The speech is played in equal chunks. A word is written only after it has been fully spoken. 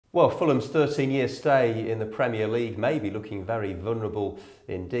Well, Fulham's 13-year stay in the Premier League may be looking very vulnerable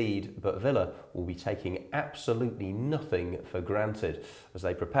indeed, but Villa will be taking absolutely nothing for granted as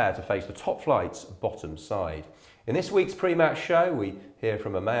they prepare to face the top flight's bottom side. In this week's pre-match show, we hear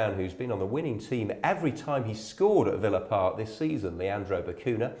from a man who's been on the winning team every time he scored at Villa Park this season, Leandro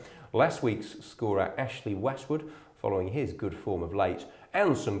Bacuna, last week's scorer Ashley Westwood, following his good form of late,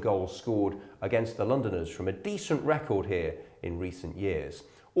 and some goals scored against the Londoners from a decent record here in recent years.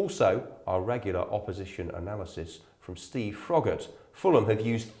 Also, our regular opposition analysis from Steve Froggatt. Fulham have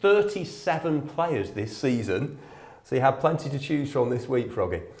used 37 players this season, so you had plenty to choose from this week,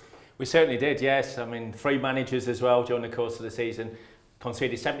 Froggy. We certainly did, yes. I mean, 3 managers as well during the course of the season.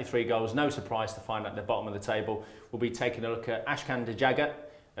 Conceded 73 goals, no surprise to find at the bottom of the table. We'll be taking a look at Aston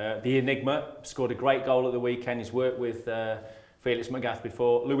the enigma, scored a great goal at the weekend. He's worked with Felix Magath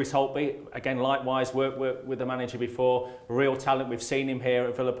before. Lewis Holtby, again, likewise, worked with the manager before. Real talent. We've seen him here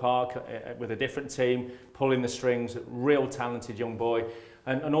at Villa Park with a different team, pulling the strings. Real talented young boy.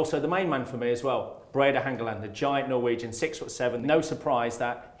 And also the main man for me as well, Brede Hangeland, the giant Norwegian, 6'7". No surprise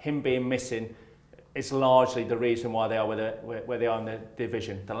that him being missing is largely the reason why they are where they are in the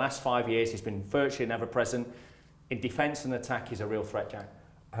division. The last 5 years, he's been virtually never present. In defence and attack, he's a real threat, Jack.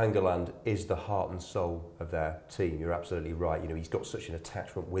 Hangeland is the heart and soul of their team. You're absolutely right. You know, he's got such an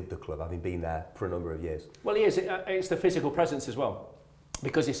attachment with the club, having been there for a number of years. Well, he is. It's the physical presence as well.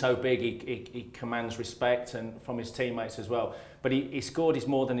 Because he's so big, he commands respect and from his teammates as well. But he scored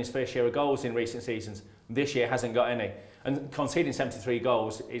more than his fair share of goals in recent seasons. This year hasn't got any. And conceding 73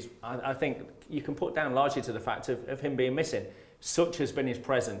 goals is, I think, you can put down largely to the fact of him being missing. Such has been his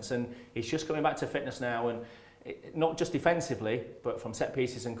presence, and he's just coming back to fitness now. And not just defensively, but from set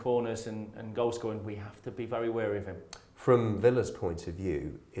pieces and corners and goal scoring, we have to be very wary of him. From Villa's point of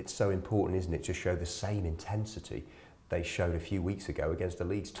view, it's so important, isn't it, to show the same intensity they showed a few weeks ago against the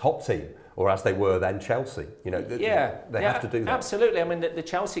league's top team, or as they were then, Chelsea. You know, they have to do that. Absolutely. I mean, the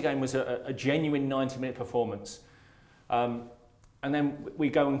Chelsea game was a genuine 90-minute performance. And then we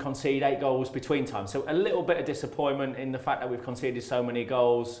go and concede 8 goals between times. So a little bit of disappointment in the fact that we've conceded so many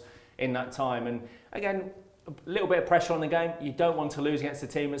goals in that time. And again, a little bit of pressure on the game. You don't want to lose against the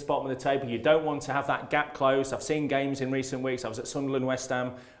team that's bottom of the table. You don't want to have that gap closed. I've seen games in recent weeks. I was at Sunderland, West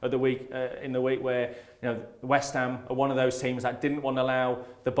Ham in the week where West Ham are one of those teams that didn't want to allow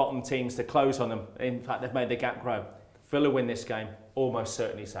the bottom teams to close on them. In fact, they've made the gap grow. Villa win this game, almost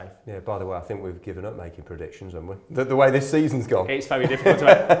certainly safe. Yeah, by the way, I think we've given up making predictions, haven't we? The way this season's gone. It's very difficult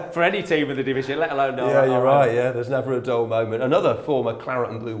for any team in the division, let alone our Yeah, you're right, yeah. There's never a dull moment. Another former Claret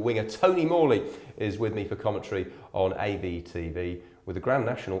and Blue winger, Tony Morley, is with me for commentary on AVTV. With the Grand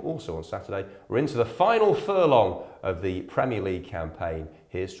National also on Saturday, we're into the final furlong of the Premier League campaign.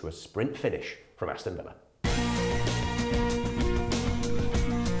 Here's to a sprint finish from Aston Villa.